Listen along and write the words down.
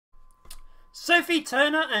Sophie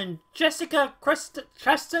Turner and Jessica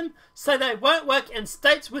Chastain say they won't work in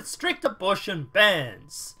states with strict abortion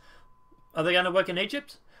bans. Are they going to work in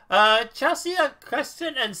Egypt? Jessica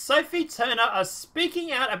Chastain and Sophie Turner are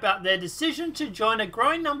speaking out about their decision to join a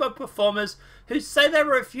growing number of performers who say they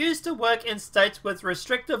refuse to work in states with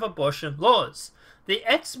restrictive abortion laws. The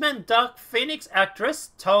X-Men Dark Phoenix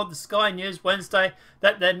actress told the Sky News Wednesday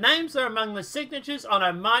that their names are among the signatures on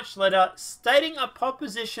a March letter stating a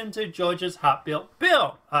proposition to Georgia's heartbeat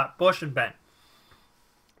bill, abortion ban.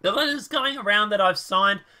 The letter's going around that I've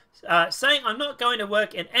signed saying I'm not going to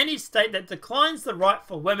work in any state that declines the right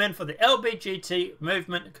for women, for the LGBT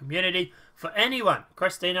movement community, for anyone,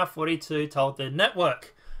 Christina, 42, told the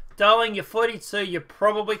network. Darling, you're 42, you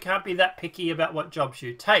probably can't be that picky about what jobs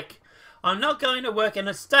you take. I'm not going to work in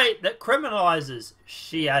a state that criminalizes,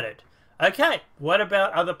 she added. Okay, what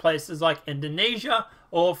about other places like Indonesia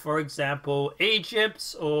or, for example,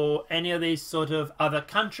 Egypt or any of these sort of other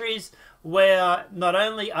countries where not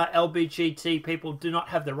only are LGBT people do not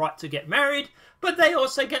have the right to get married, but they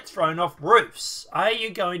also get thrown off roofs? Are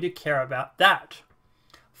you going to care about that?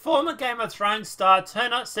 Former Game of Thrones star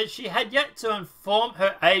Turner said she had yet to inform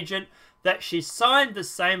her agent that she signed the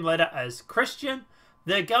same letter as Christian.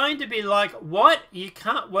 They're going to be like, what? You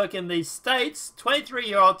can't work in these states?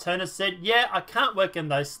 23-year-old Turner said, yeah, I can't work in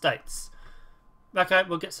those states. Okay,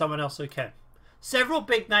 we'll get someone else who can. Several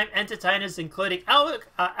big-name entertainers, including Alec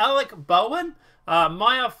Baldwin,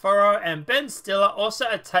 Maya Farrow, and Ben Stiller, also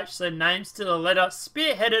attached their names to the letter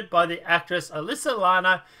spearheaded by the actress Alyssa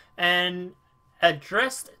Lana and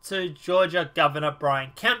addressed to Georgia Governor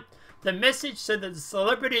Brian Kemp. The message said that the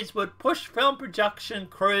celebrities would push film production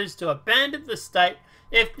crews to abandon the state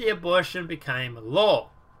if the abortion became law.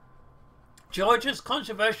 Georgia's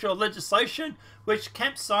controversial legislation, which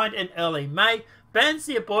Kemp signed in early May, bans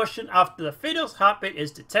the abortion after the fetal's heartbeat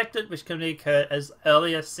is detected, which can occur as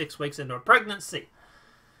early as 6 weeks into a pregnancy.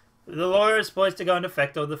 The law is poised to go into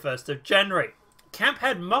effect on the 1st of January. Kemp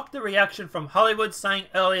had mocked the reaction from Hollywood, saying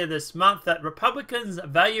earlier this month that Republicans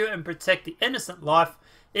value and protect the innocent life,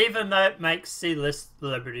 even though it makes C-list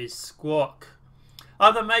celebrities squawk.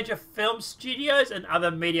 Other major film studios and other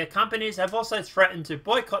media companies have also threatened to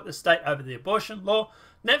boycott the state over the abortion law.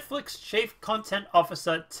 Netflix Chief Content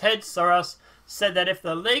Officer Ted Sarandos said that if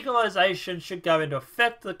the legalization should go into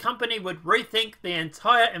effect, the company would rethink the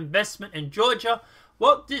entire investment in Georgia.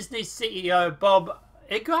 Walt Disney CEO Bob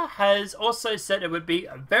Iger has also said it would be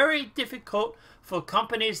very difficult for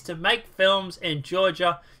companies to make films in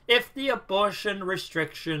Georgia if the abortion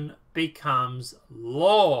restriction becomes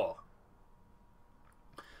law.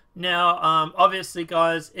 Now, obviously,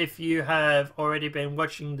 guys, if you have already been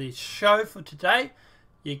watching the show for today,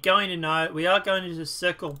 you're going to know we are going to just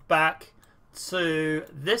circle back to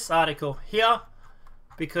this article here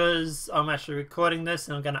because I'm actually recording this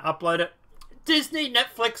and I'm going to upload it. Disney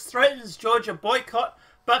Netflix threatens Georgia boycott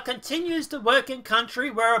but continues to work in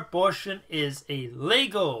country where abortion is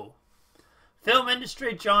illegal. Film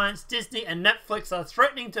industry giants Disney and Netflix are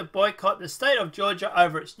threatening to boycott the state of Georgia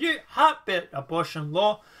over its new heartbeat abortion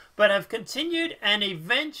law, but have continued and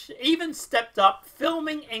even stepped up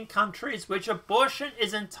filming in countries which abortion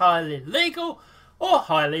is entirely legal or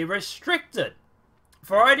highly restricted.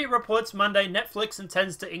 Variety reports Monday Netflix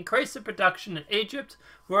intends to increase the production in Egypt,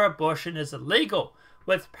 where abortion is illegal,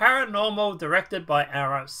 with Paranormal directed by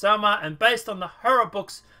Ara Selma and based on the horror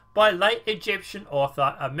books by late Egyptian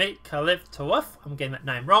author Amit Khalif Tawaf. I'm getting that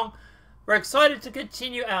name wrong. We're excited to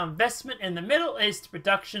continue our investment in the Middle East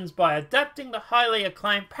productions by adapting the highly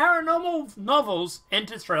acclaimed paranormal novels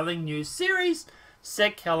into thrilling new series,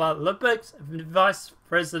 said Keller Lippert, Vice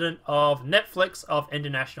President of Netflix of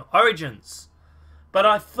International Origins. But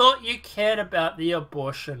I thought you cared about the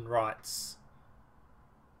abortion rights.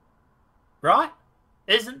 Right?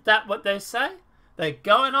 Isn't that what they say? They're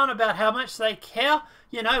going on about how much they care.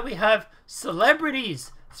 You know, we have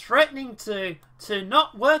celebrities threatening to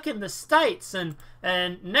not work in the States, and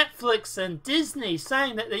Netflix and Disney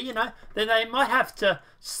saying that that they might have to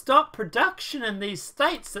stop production in these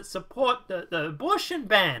states that support the abortion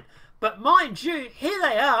ban. But mind you, here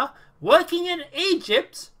they are working in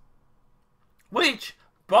Egypt, which,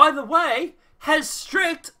 by the way, has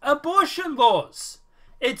strict abortion laws.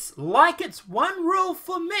 It's like it's one rule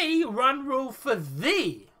for me, one rule for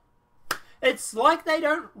thee. It's like they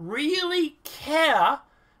don't really care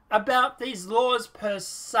about these laws per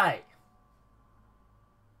se.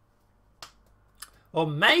 Or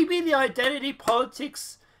maybe the identity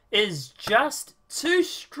politics is just too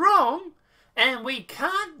strong and we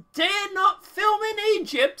can't dare not film in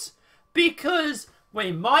Egypt because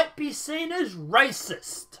we might be seen as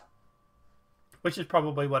racist. which is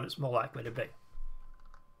probably what it's more likely to be.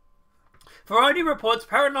 Variety reports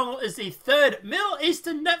Paranormal is the third Middle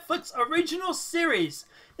Eastern Netflix original series.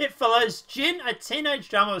 It follows Jinn, a teenage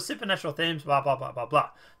drama with supernatural themes, blah, blah, blah, blah, blah.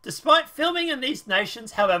 Despite filming in these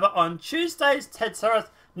nations, however, on Tuesday's Ted Sarandos,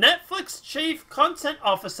 Netflix chief content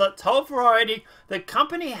officer told Variety the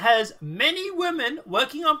company has many women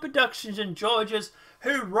working on productions in Georgia's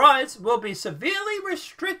whose rights will be severely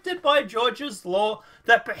restricted by Georgia's law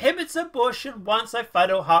that prohibits abortion once a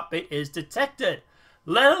fatal heartbeat is detected.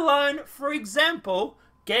 Let alone, for example,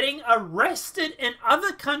 getting arrested in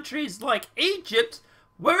other countries like Egypt,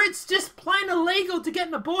 where it's just plain illegal to get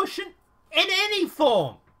an abortion in any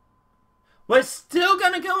form. We're still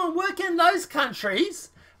going to go and work in those countries,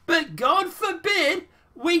 but God forbid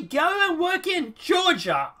we go and work in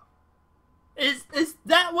Georgia. Is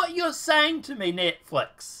that what you're saying to me,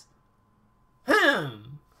 Netflix?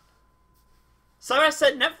 So I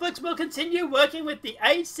said Netflix will continue working with the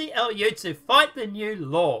ACLU to fight the new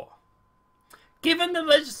law. Given the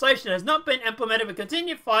legislation has not been implemented, we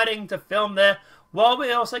continue fighting to film there, while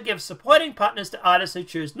we also give supporting partners to artists who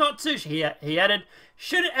choose not to, he added.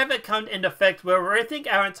 Should it ever come into effect, we'll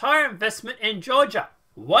rethink our entire investment in Georgia.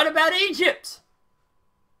 What about Egypt?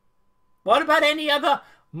 What about any other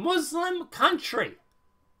Muslim country?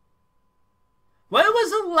 Where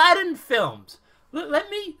was Aladdin filmed? Let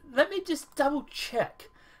me just double check.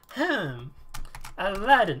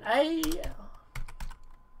 Aladdin.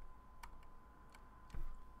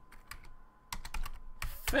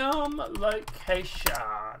 Film location.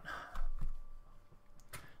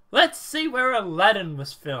 Let's see where Aladdin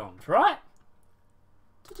was filmed, right?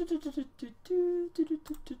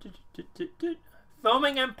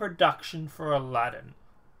 Filming and production for Aladdin.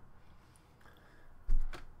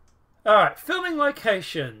 Alright, filming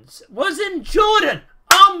locations. Was in Jordan!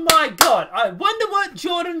 Oh my god! I wonder what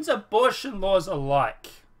Jordan's abortion laws are like.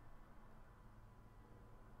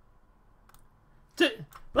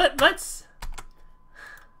 Let's...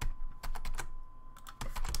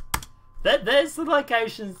 There's the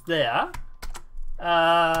locations there.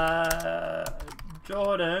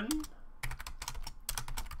 Jordan.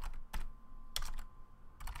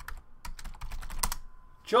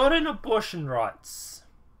 Jordan abortion rights.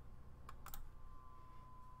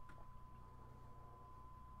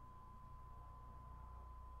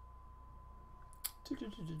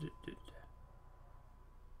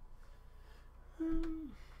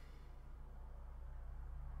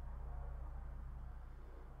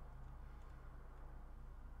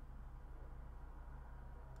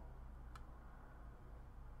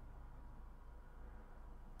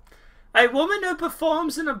 A woman who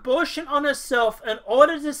performs an abortion on herself in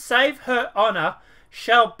order to save her honor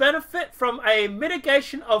shall benefit from a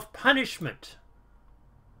mitigation of punishment.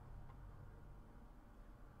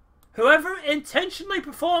 Whoever intentionally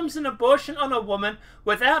performs an abortion on a woman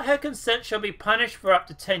without her consent shall be punished for up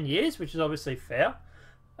to 10 years, which is obviously fair.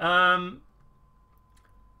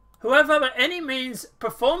 Whoever by any means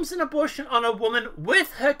performs an abortion on a woman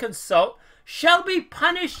with her consent shall be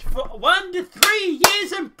punished for 1 to 3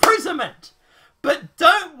 years imprisonment. But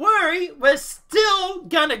don't worry, we're still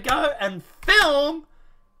gonna go and film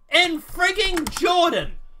in frigging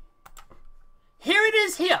Jordan. Here it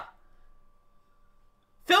is here.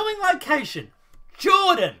 Filming location,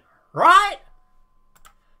 Jordan, right?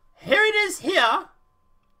 Here it is here.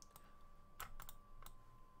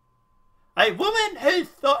 A woman who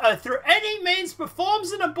through any means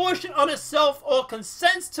performs an abortion on herself or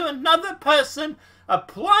consents to another person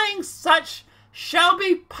applying such shall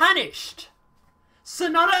be punished. So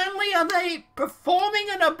not only are they performing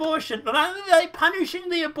an abortion, not only are they punishing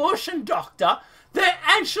the abortion doctor, they're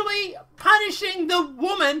actually punishing the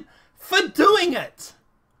woman for doing it.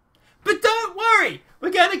 But don't worry, we're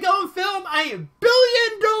going to go and film a $1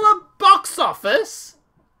 billion box office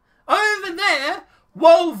over there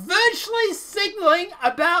while virtually signaling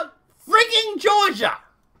about frigging Georgia.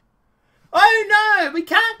 Oh no, we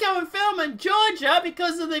can't go and film in Georgia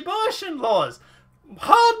because of the abortion laws.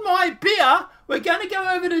 Hold my beer, we're going to go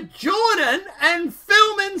over to Jordan and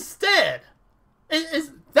film instead.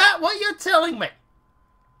 Is that what you're telling me?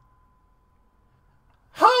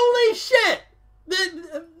 Holy shit!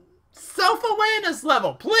 The self-awareness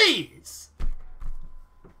level, please.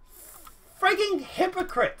 Frigging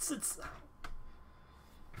hypocrites. It's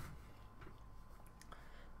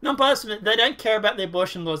Nonpartisan, they don't care about the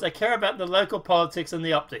abortion laws. They care about the local politics and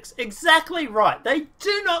the optics. Exactly right. They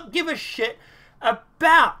do not give a shit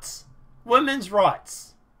about women's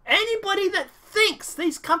rights. Anybody that thinks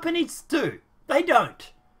these companies do, they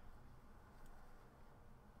don't.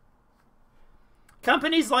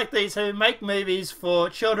 Companies like these who make movies for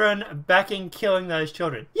children backing killing those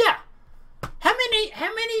children. Yeah. How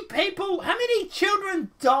many people, how many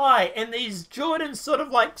children die in these Jordan sort of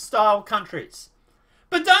like style countries?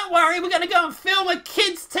 But don't worry, we're going to go and film a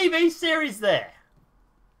kids' TV series there.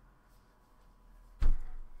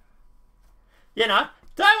 You know,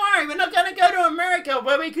 don't worry, we're not going to go to America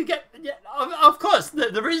where we could get... Of course,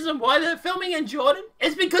 the reason why they're filming in Jordan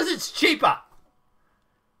is because it's cheaper.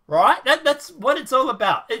 Right? That's what it's all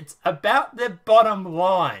about. It's about their bottom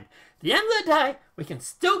line. At the end of the day, we can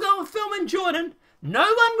still go and film in Jordan. No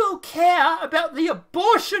one will care about the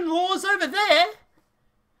abortion laws over there.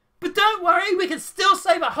 But don't worry, we can still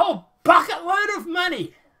save a whole bucket load of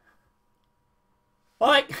money.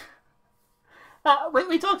 Like,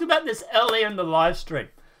 we talked about this earlier in the live stream.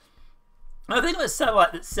 I think it was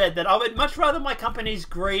Satellite that said that I would much rather my company's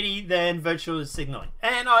greedy than virtual signaling.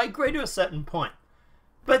 And I agree to a certain point.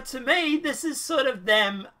 But to me, this is sort of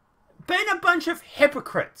them being a bunch of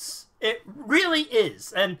hypocrites. It really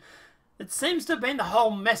is. And it seems to have been the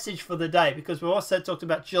whole message for the day, because we also talked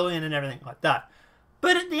about Jillian and everything like that.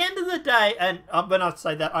 But at the end of the day, and when I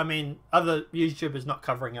say that, I mean other YouTubers not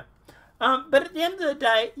covering it. But at the end of the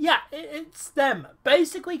day, yeah, it's them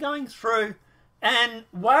basically going through and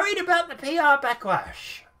worried about the PR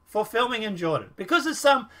backlash for filming in Jordan. Because of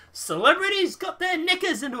some celebrities got their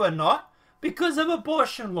knickers into a knot because of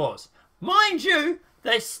abortion laws. Mind you,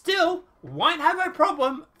 they still won't have a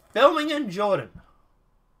problem filming in Jordan.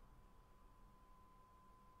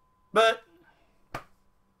 But,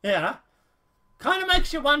 yeah, kind of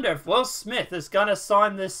makes you wonder if Will Smith is going to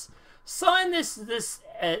sign this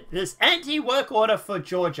anti-work order for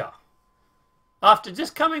Georgia after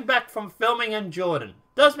just coming back from filming in Jordan.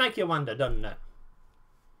 Does make you wonder, doesn't it?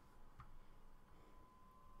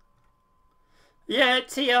 Yeah,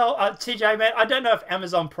 TJ, man, I don't know if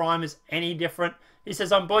Amazon Prime is any different. He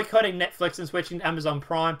says, I'm boycotting Netflix and switching to Amazon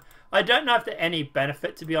Prime. I don't know if there's any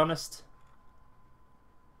benefit, to be honest.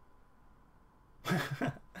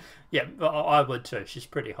 Yeah, I would too. She's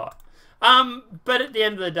pretty hot. But at the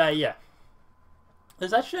end of the day, yeah.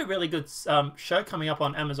 There's actually a really good show coming up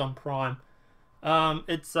on Amazon Prime.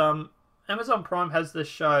 Amazon Prime has this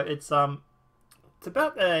show. It's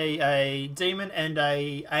about a demon and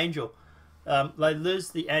a angel. They lose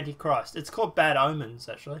the Antichrist. It's called Bad Omens,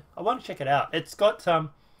 actually. I want to check it out. It's got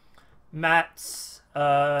Matt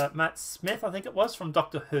Smith, I think it was, from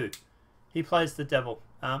Doctor Who. He plays the devil.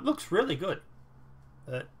 Looks really good.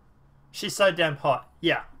 She's so damn hot.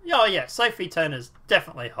 Yeah. Oh, yeah. Sophie Turner's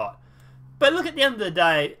definitely hot. But look, at the end of the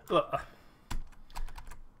day, look,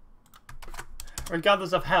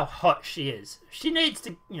 regardless of how hot she is, she needs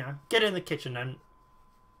to, you know, get in the kitchen and,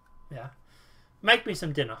 yeah, make me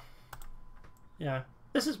some dinner. Yeah,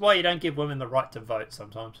 this is why you don't give women the right to vote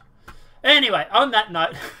sometimes. Anyway, on that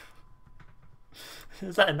note,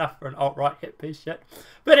 is that enough for an alt-right hit piece yet?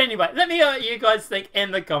 But anyway, let me know what you guys think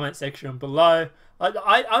in the comment section below.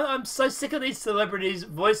 I'm so sick of these celebrities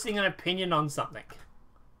voicing an opinion on something.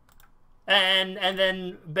 And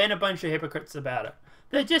then being a bunch of hypocrites about it.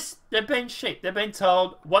 They're being sheep. They're being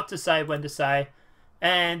told what to say, when to say,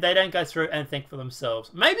 and they don't go through and think for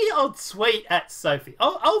themselves. Maybe I'll tweet at Sophie.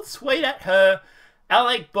 I'll tweet at her,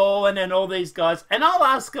 Alec Baldwin and all these guys, and I'll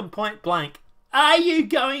ask them point blank, are you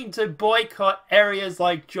going to boycott areas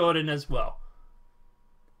like Jordan as well?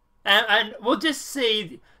 And we'll just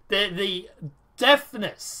see the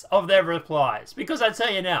deafness of their replies. Because I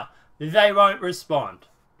tell you now, they won't respond.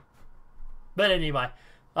 But anyway,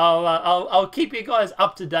 I'll keep you guys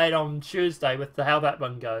up to date on Tuesday with how that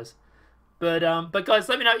one goes. But guys,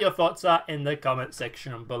 let me know what your thoughts are in the comment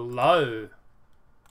section below.